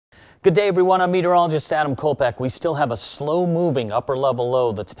Good day, everyone. I'm meteorologist Adam Kolpeck. We still have a slow-moving upper-level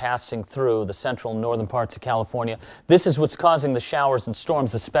low that's passing through the central and northern parts of California. This is what's causing the showers and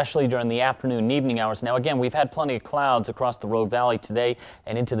storms, especially during the afternoon and evening hours. Now, again, we've had plenty of clouds across the Rogue Valley today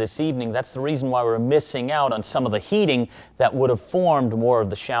and into this evening. That's the reason why we're missing out on some of the heating that would have formed more of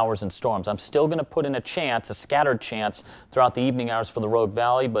the showers and storms. I'm still going to put in a scattered chance, throughout the evening hours for the Rogue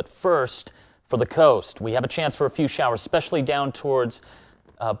Valley. But first, for the coast, we have a chance for a few showers, especially down towards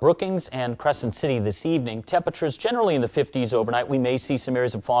Brookings and Crescent City this evening. Temperatures generally in the 50s overnight. We may see some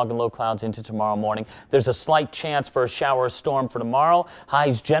areas of fog and low clouds into tomorrow morning. There's a slight chance for a shower or storm for tomorrow.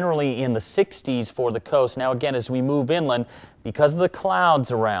 Highs generally in the 60s for the coast. Now again, as we move inland, because of the clouds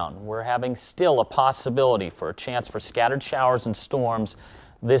around, we're having still a possibility for a chance for scattered showers and storms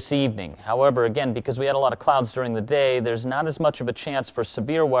this evening. However, again, because we had a lot of clouds during the day, there's not as much of a chance for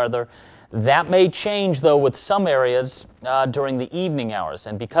severe weather. That may change, though, with some areas during the evening hours.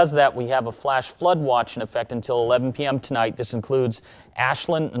 And because of that, we have a flash flood watch in effect until 11 p.m. tonight. This includes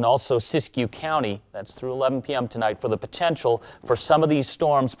Ashland and also Siskiyou County. That's through 11 p.m. tonight for the potential for some of these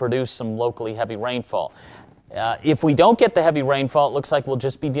storms produce some locally heavy rainfall. If we don't get the heavy rainfall, it looks like we'll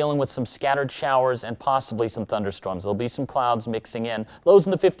just be dealing with some scattered showers and possibly some thunderstorms. There'll be some clouds mixing in. Lows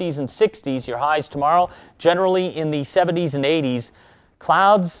in the 50s and 60s. Your highs tomorrow generally in the 70s and 80s.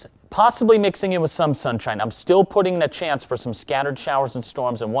 Clouds possibly mixing in with some sunshine. I'm still putting in a chance for some scattered showers and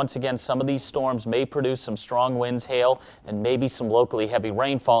storms, and once again, some of these storms may produce some strong winds, hail, and maybe some locally heavy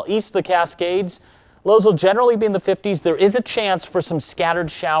rainfall. East of the Cascades, lows will generally be in the 50s. There is a chance for some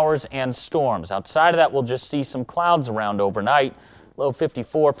scattered showers and storms. Outside of that, we'll just see some clouds around overnight. Low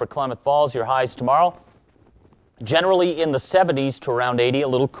 54 for Klamath Falls. Your highs tomorrow generally in the 70s to around 80, a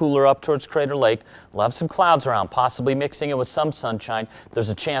little cooler up towards Crater Lake. We'll have some clouds around, possibly mixing in with some sunshine. There's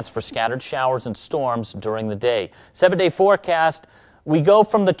a chance for scattered showers and storms during the day. 7-day forecast, we go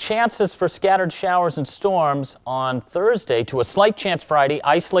from the chances for scattered showers and storms on Thursday to a slight chance Friday,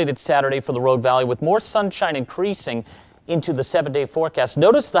 isolated Saturday for the Rogue Valley, with more sunshine increasing into the 7-day forecast.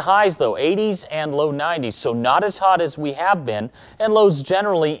 Notice the highs, though, 80s and low 90s, so not as hot as we have been, and lows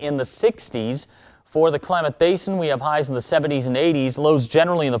generally in the 60s. For the Klamath Basin, we have highs in the 70s and 80s, lows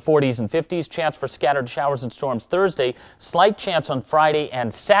generally in the 40s and 50s. Chance for scattered showers and storms Thursday, slight chance on Friday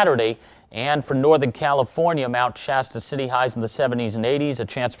and Saturday. And for Northern California, Mount Shasta City, highs in the 70s and 80s, a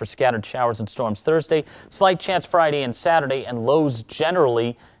chance for scattered showers and storms Thursday, slight chance Friday and Saturday, and lows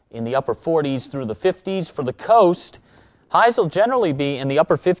generally in the upper 40s through the 50s. For the coast, highs will generally be in the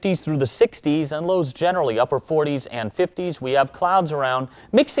upper 50s through the 60s, and lows generally upper 40s and 50s. We have clouds around,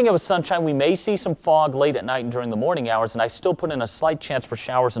 mixing it with sunshine. We may see some fog late at night and during the morning hours, and I still put in a slight chance for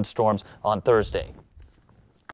showers and storms on Thursday.